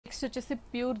Next వచ్చేసి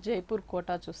pure Jaipur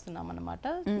quota చూస్తున్నాం అన్నమాట.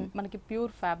 మనకి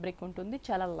ప్యూర్ ఫ్యాబ్రిక్ ఉంటుంది,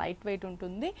 చాలా లైట్ వెయిట్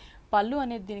ఉంటుంది. పళ్ళు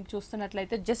అనేది దీనికి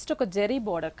చూస్తున్నట్లయితే జస్ట్ ఒక జెరీ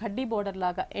బోర్డర్, కడ్డీ బోర్డర్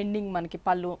లాగా ఎండింగ్ మనకి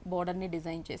పళ్ళు బోర్డర్ ని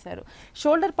డిజైన్ చేశారు.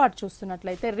 షోల్డర్ పార్ట్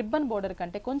చూస్తున్నట్లయితే రిబ్బన్ బోర్డర్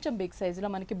కంటే కొంచెం బిగ్ సైజులో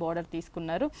మనకి బోర్డర్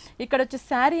తీసుకున్నారు. ఇక్కడ వచ్చే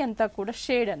శారీ అంతా కూడా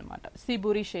షేడ్ అనమాట,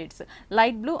 సీబూరి shades,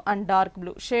 light blue and dark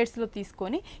blue shades లో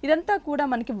తీసుకొని ఇదంతా కూడా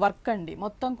మనకి వర్క్ అండి.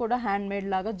 మొత్తం కూడా హ్యాండ్ మేడ్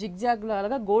లాగా జిగ్జాగ్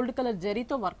లాగా గోల్డ్ కలర్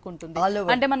జరీతో వర్క్ ఉంటుంది.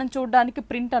 అంటే మనం చూడడానికి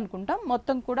ప్రింట్ అనుకుంటాం,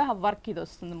 మొత్తం కూడా వర్క్ ఇది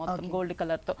వస్తుంది మొత్తం గోల్డ్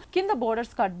కలర్ తో. కింద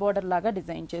బోర్డర్స్ కట్ బోర్డర్ లాగా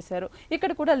డిజైన్ చేశారు.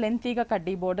 ఇక్కడ కూడా లెంతీగా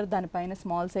కడ్డీ బోర్డర్, దానిపైన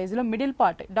స్మాల్ సైజ్ లో మిడిల్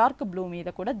పార్ట్ డార్క్ బ్లూ మీద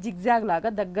కూడా జిగ్జాగ్ లాగా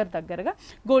దగ్గరగా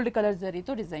గోల్డ్ కలర్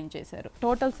జరీతో డిజైన్ చేశారు.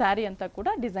 టోటల్ శారీ అంతా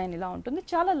కూడా డిజైన్ ఇలా ఉంటుంది,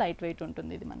 చాలా లైట్ వెయిట్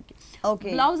ఉంటుంది ఇది మనకి.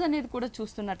 బ్లౌజ్ అనేది కూడా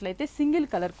చూస్తున్నట్లయితే సింగిల్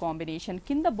కలర్ కాంబినేషన్,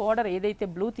 కింద బోర్డర్ ఏదైతే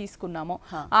బ్లూ తీసుకున్నామో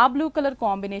ఆ బ్లూ కలర్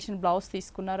కాంబినేషన్ బ్లౌజ్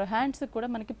తీసుకున్నారు. హ్యాండ్స్ కూడా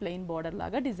మనకి ప్లెయిన్ బోర్డర్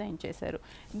లాగా డిజైన్ చేశారు.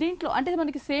 దీంట్లో అంటే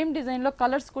మనకి సేమ్ డిజైన్ లో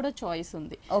కలర్స్ కూడా చాయిస్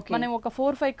ఉంది. మనం ఒక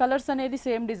 4-5 కలర్స్ అనేది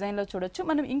సేమ్ డిజైన్ లో చూడొచ్చు.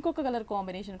 మనం ఇంకొక కలర్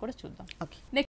కాంబినేషన్ కూడా చూద్దాం.